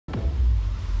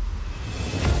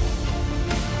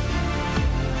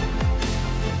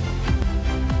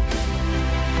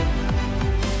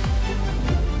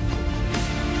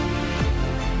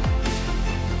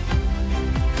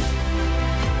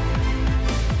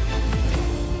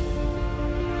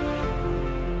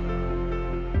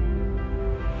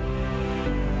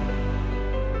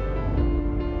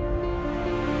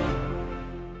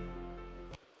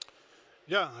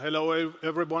Yeah, hello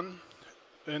everyone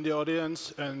in the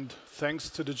audience, and thanks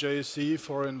to the JAC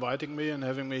for inviting me and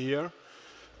having me here.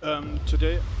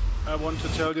 Today I want to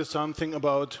tell you something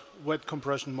about wet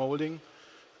compression molding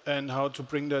and how to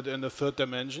bring that in the third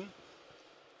dimension.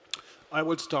 I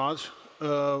will start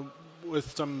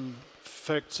with some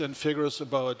facts and figures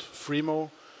about FRIMO,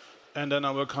 and then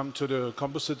I will come to the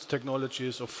composites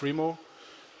technologies of FRIMO.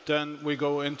 Then we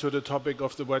go into the topic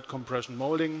of the wet compression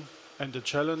molding and the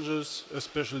challenges,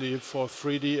 especially for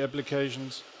 3D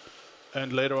applications.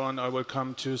 And later on, I will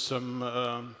come to some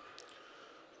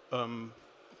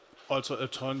also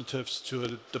alternatives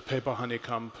to the paper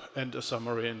Honeycomb and a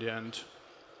summary in the end.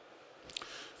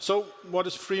 So what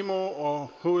is FRIMO,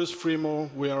 or who is FRIMO?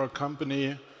 We are a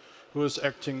company who is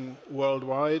acting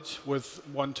worldwide with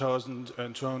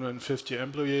 1,250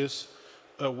 employees.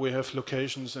 We have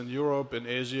locations in Europe, in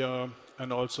Asia,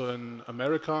 and also in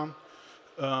America.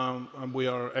 And we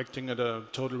are acting at a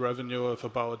total revenue of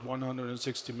about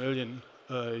 160 million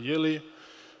yearly.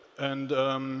 And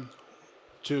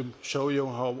to show you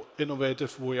how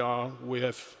innovative we are, we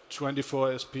have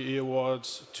 24 SPE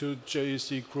awards, 2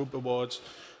 JEC Group awards,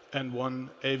 and 1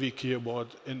 AV Key award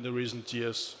in the recent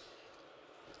years.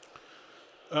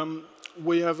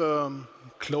 We have a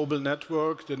global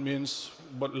network. That means,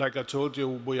 like I told you,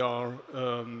 we are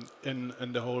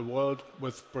in the whole world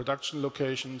with production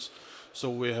locations. So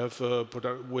we have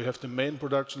the main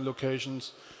production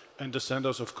locations and the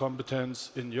centers of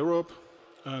competence in Europe,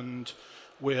 and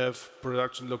we have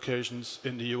production locations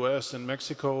in the US and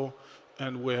Mexico,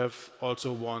 and we have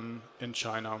also one in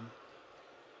China.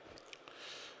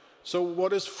 So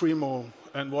what is FRIMO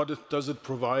and what does it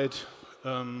provide?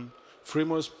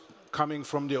 FRIMO is coming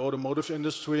from the automotive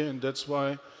industry, and that's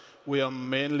why we are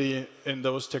mainly in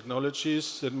those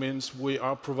technologies. That means we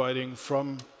are providing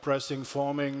from pressing,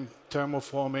 forming,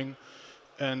 thermoforming,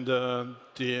 and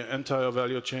the entire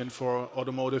value chain for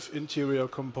automotive interior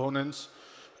components,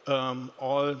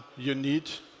 all you need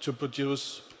to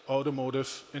produce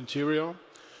automotive interior.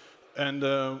 And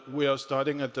we are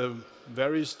starting at the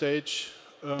very stage,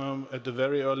 at the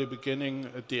very early beginning,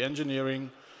 at the engineering,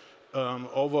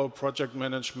 over project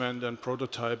management and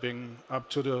prototyping up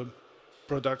to the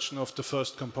production of the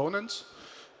first components.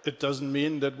 It doesn't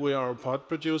mean that we are a part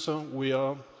producer. We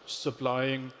are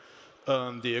supplying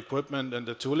the equipment and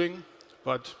the tooling,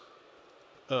 but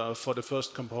for the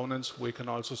first components, we can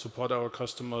also support our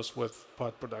customers with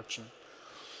part production.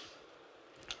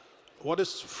 What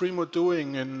is FRIMO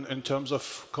doing in terms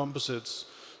of composites?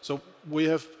 So we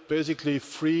have basically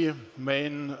 3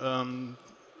 main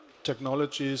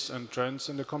technologies and trends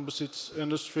in the composites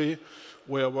industry.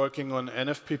 We are working on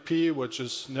NFPP, which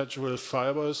is natural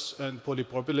fibers and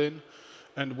polypropylene,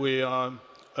 and we are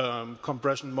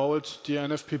compression mold the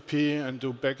NFPP and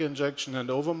do back injection and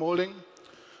overmolding.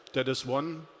 That is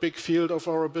one big field of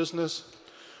our business.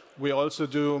 We also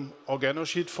do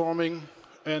organosheet forming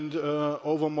and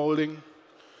overmolding.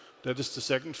 That is the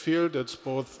second field. That's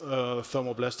both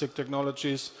thermoplastic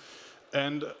technologies,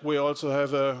 and we also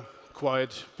have a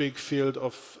quite big field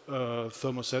of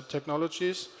thermoset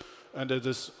technologies, and it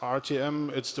is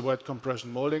RTM, it's the wet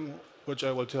compression molding, which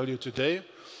I will tell you today,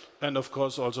 and of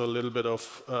course also a little bit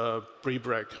of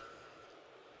pre-brake.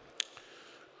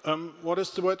 What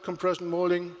is the wet compression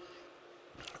molding?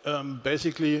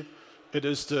 Basically, it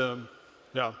is the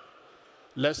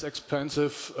less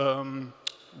expensive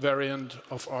variant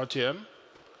of RTM.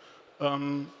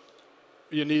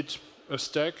 You need a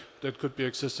stack that could be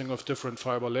existing of different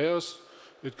fiber layers.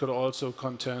 It could also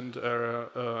contain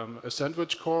a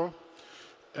sandwich core,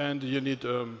 and you need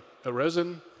a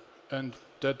resin, and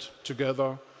that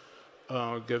together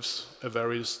gives a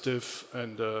very stiff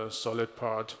and solid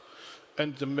part.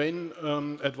 And the main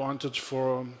advantage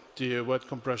for the wet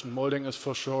compression molding is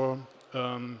for sure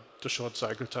the short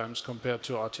cycle times compared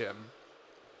to RTM.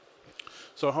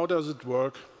 So how does it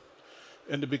work?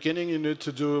 In the beginning, you need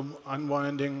to do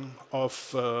unwinding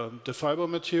of the fiber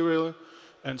material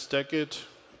and stack it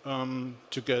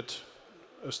to get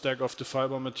a stack of the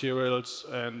fiber materials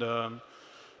and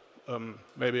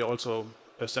maybe also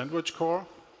a sandwich core.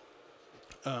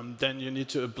 Then you need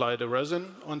to apply the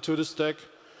resin onto the stack.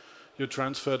 You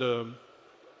transfer the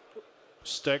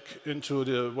stack into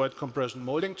the wet compression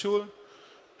molding tool,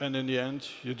 and in the end,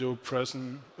 you do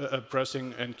pressing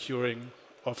and curing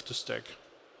of the stack.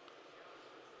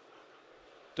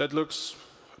 That looks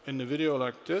in the video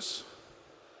like this.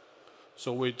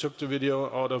 So we took the video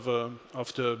out of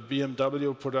the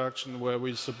BMW production where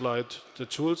we supplied the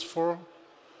tools for.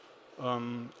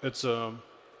 It's a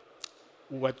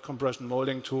wet compression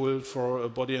molding tool for a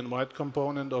body in white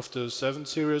component of the 7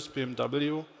 Series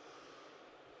BMW.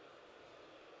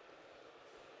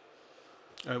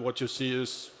 And what you see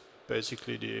is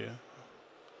basically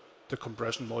the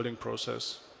compression molding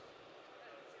process.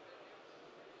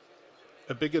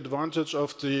 A big advantage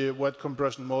of the wet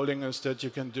compression molding is that you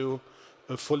can do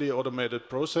a fully automated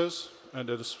process, and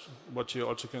that is what you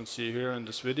also can see here in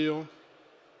this video.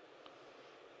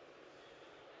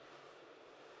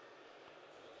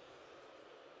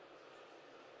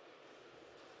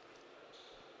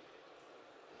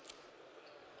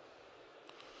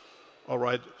 All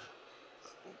right.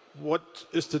 What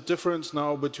is the difference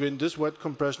now between this wet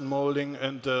compression molding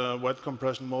and the wet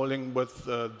compression molding with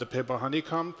the paper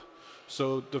Honeycomb?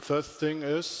 So the first thing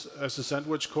is, as a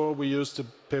sandwich core, we use the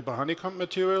paper Honeycomb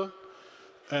material.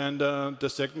 And the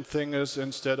second thing is,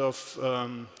 instead of,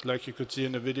 like you could see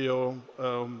in the video,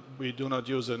 we do not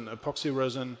use an epoxy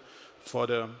resin. For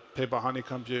the paper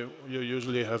Honeycomb, you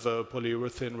usually have a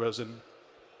polyurethane resin.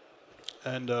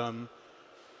 And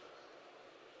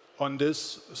on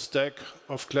this stack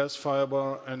of glass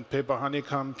fiber and paper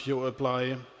Honeycomb, you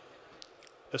apply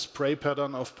a spray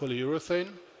pattern of polyurethane.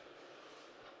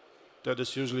 That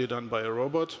is usually done by a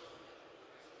robot.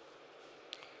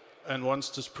 And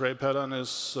once the spray pattern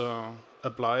is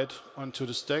applied onto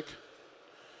the stack,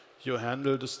 you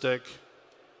handle the stack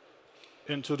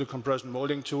into the compression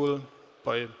molding tool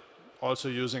by also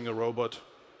using a robot.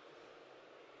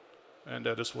 And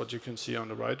that is what you can see on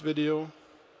the right video.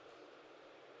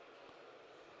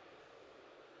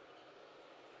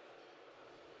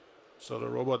 So the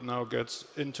robot now gets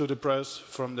into the press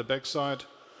from the backside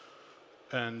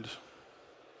and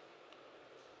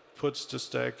puts the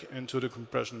stack into the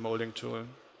compression molding tool.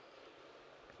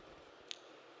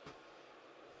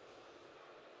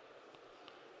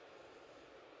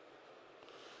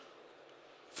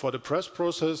 For the press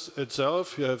process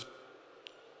itself, you have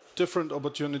different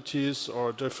opportunities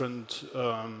or different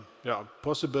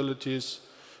possibilities.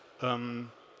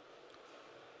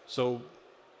 So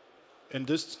in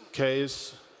this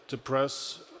case, the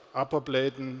press upper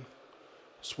platen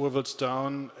swivels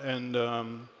down and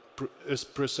is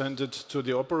presented to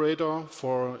the operator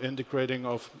for integrating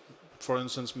of, for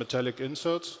instance, metallic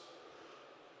inserts.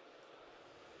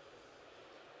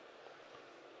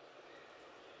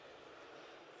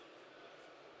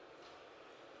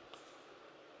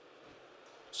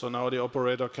 So now the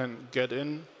operator can get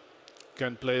in,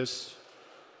 can place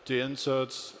the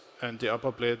inserts, and the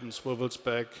upper platen swivels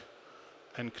back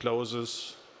and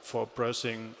closes for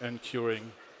pressing and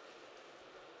curing.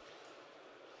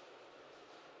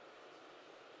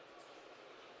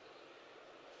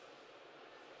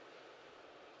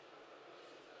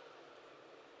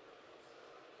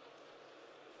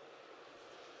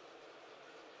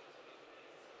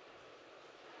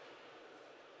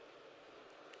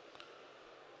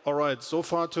 All right, so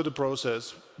far to the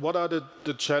process. What are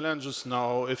the challenges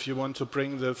now if you want to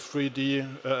bring the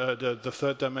 3D, the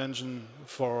third dimension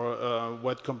for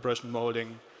wet compression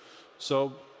molding?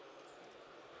 So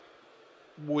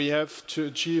we have to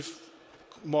achieve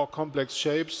more complex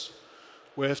shapes.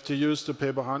 We have to use the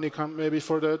paper Honeycomb maybe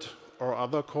for that, or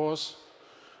other cores.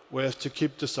 We have to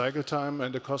keep the cycle time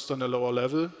and the cost on a lower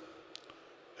level.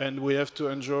 And we have to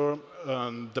ensure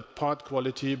the part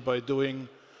quality by doing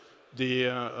the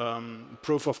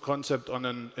proof of concept on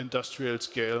an industrial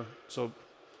scale. So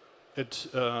it's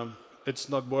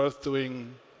not worth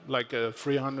doing like a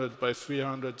 300 by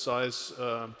 300 size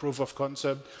proof of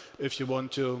concept if you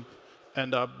want to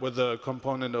end up with a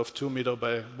component of 2 meter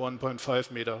by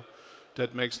 1.5 meter.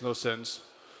 That makes no sense.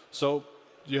 So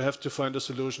you have to find a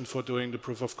solution for doing the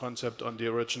proof of concept on the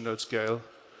original scale.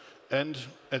 And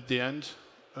at the end,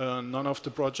 none of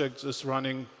the projects is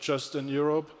running just in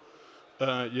Europe.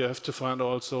 You have to find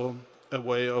also a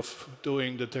way of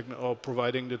doing or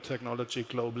providing the technology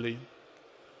globally.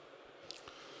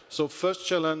 So first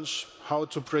challenge, how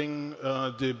to bring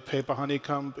the paper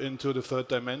Honeycomb into the third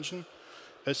dimension.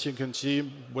 As you can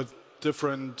see, with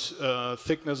different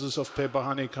thicknesses of paper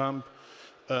Honeycomb,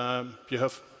 you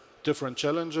have different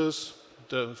challenges.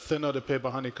 The thinner the paper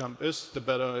Honeycomb is, the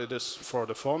better it is for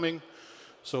the forming.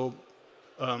 So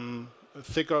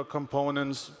thicker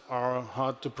components are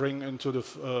hard to bring into the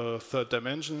third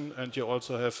dimension, and you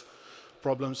also have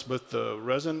problems with the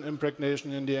resin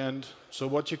impregnation in the end. So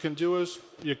what you can do is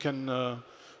you can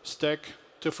stack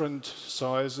different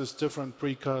sizes, different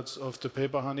precuts of the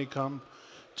paper Honeycomb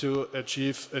to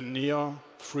achieve a near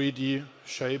 3D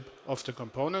shape of the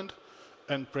component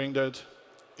and bring that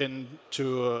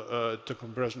into the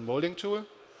compression molding tool.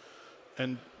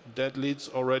 And that leads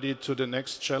already to the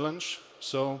next challenge.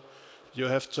 So you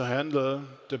have to handle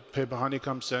the paper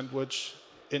Honeycomb sandwich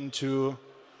into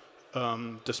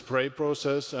the spray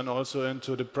process and also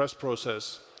into the press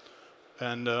process.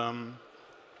 And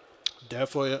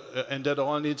Therefore, and that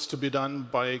all needs to be done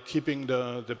by keeping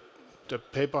the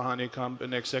paper honeycomb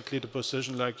in exactly the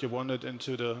position like you want it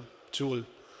into the tool.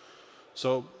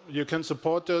 So you can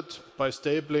support it by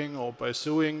stapling or by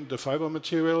sewing the fiber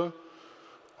material,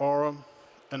 or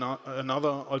another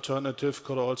alternative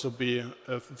could also be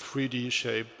a 3D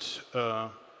shaped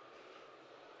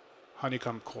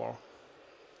honeycomb core.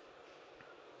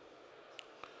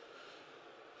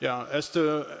 Yeah, as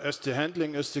the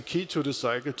handling is the key to the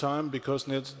cycle time, because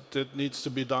that needs to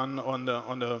be done on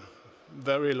a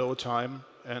very low time,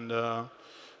 and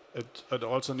it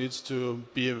also needs to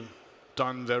be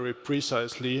done very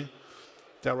precisely.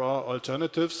 There are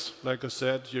alternatives. Like I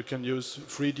said, you can use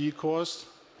 3D cores.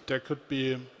 There could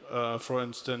be, for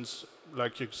instance,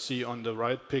 like you see on the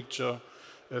right picture,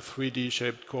 a 3D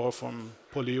shaped core from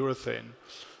polyurethane.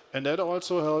 And that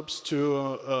also helps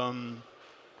to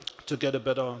get a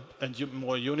better and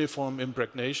more uniform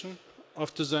impregnation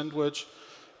of the sandwich.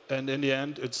 And in the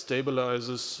end, it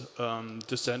stabilizes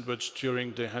the sandwich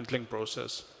during the handling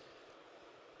process.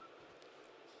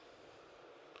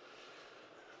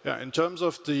 Yeah, in terms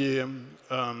of the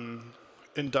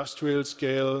industrial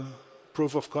scale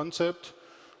proof of concept,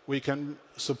 we can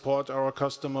support our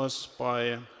customers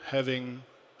by having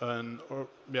an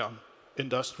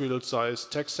industrial size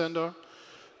tech center.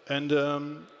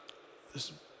 And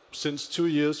since 2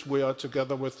 years, we are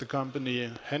together with the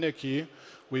company Honeycomb.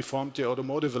 We formed the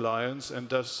Automotive Alliance, and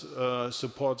this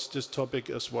supports this topic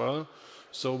as well.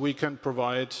 So we can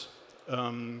provide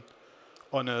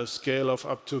on a scale of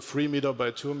up to 3 meter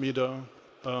by 2 meter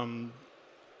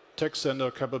tech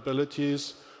center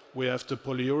capabilities. We have the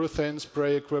polyurethane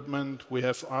spray equipment, we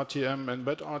have RTM and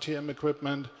wet RTM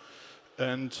equipment,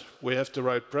 and we have the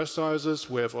right press sizes.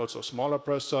 We have also smaller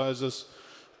press sizes,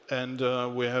 and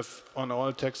we have on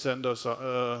all tech centers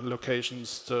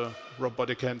locations the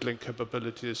robotic handling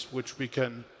capabilities, which we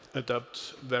can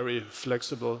adapt very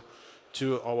flexible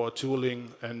to our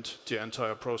tooling and the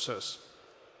entire process.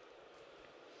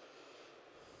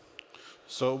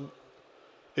 So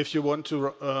if you want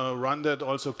to run that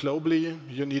also globally,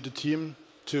 you need a team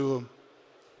to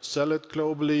sell it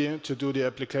globally, to do the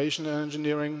application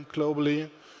engineering globally,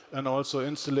 and also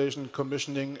installation,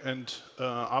 commissioning, and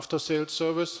after-sales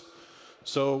service.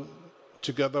 So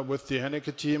together with the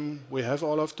Honeycomb team, we have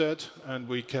all of that, and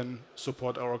we can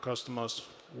support our customers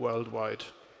worldwide.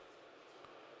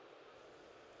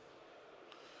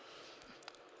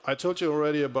 I told you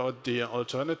already about the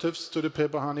alternatives to the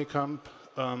paper honeycomb.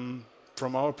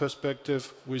 From our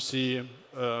perspective, we see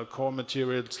core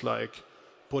materials like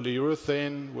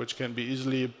polyurethane, which can be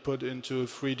easily put into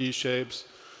 3D shapes.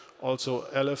 Also,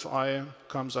 LFI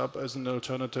comes up as an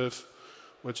alternative,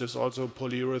 which is also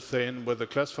polyurethane with a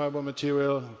glass fiber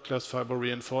material, glass fiber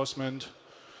reinforcement.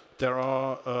 There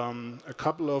are a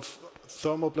couple of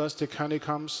thermoplastic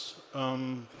honeycombs,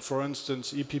 for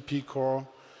instance, EPP core,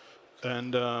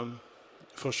 and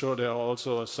for sure there are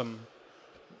also some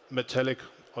metallic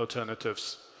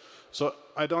alternatives. So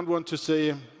I don't want to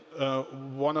say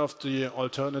one of the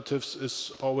alternatives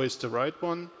is always the right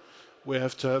one. We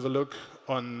have to have a look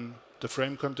on the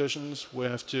frame conditions. We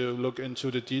have to look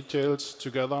into the details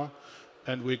together,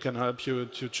 and we can help you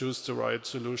to choose the right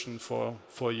solution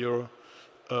for your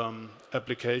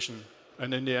application.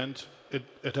 And in the end,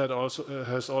 it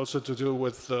has also to do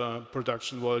with the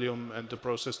production volume and the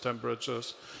process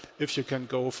temperatures, if you can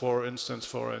go, for instance,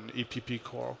 for an EPP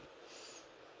core.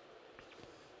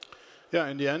 Yeah,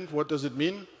 in the end, what does it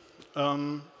mean?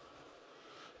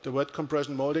 The wet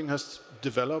compression molding has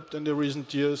developed in the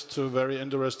recent years to a very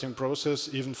interesting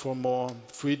process, even for more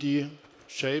 3D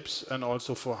shapes and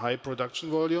also for high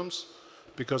production volumes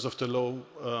because of the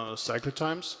low cycle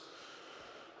times.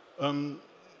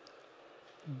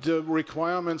 The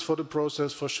requirements for the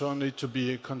process for sure need to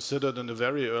be considered in a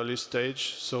very early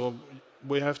stage. So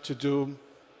we have to do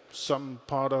some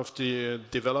part of the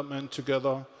development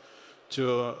together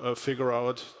to figure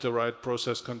out the right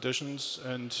process conditions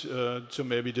and to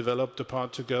maybe develop the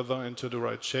part together into the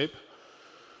right shape.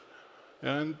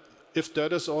 And if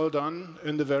that is all done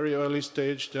in the very early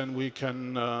stage, then we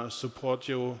can support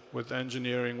you with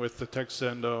engineering, with the tech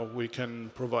center. We can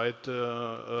provide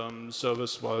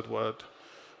service worldwide.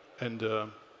 And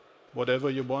whatever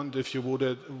you want, if you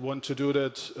would want to do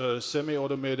that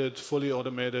semi-automated, fully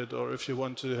automated, or if you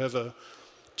want to have a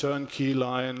turnkey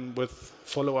line with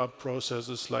follow-up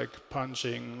processes like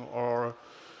punching or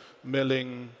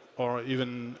milling or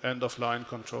even end-of-line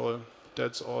control,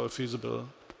 that's all feasible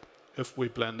if we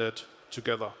blend it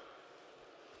together.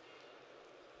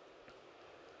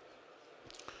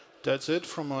 That's it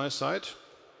from my side.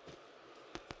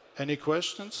 Any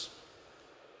questions?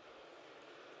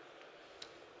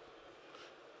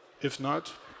 If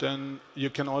not, then you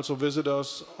can also visit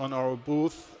us on our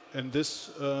booth in this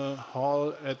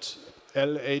hall at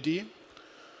LAD.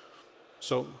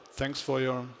 So thanks for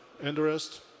your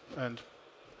interest and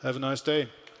have a nice day.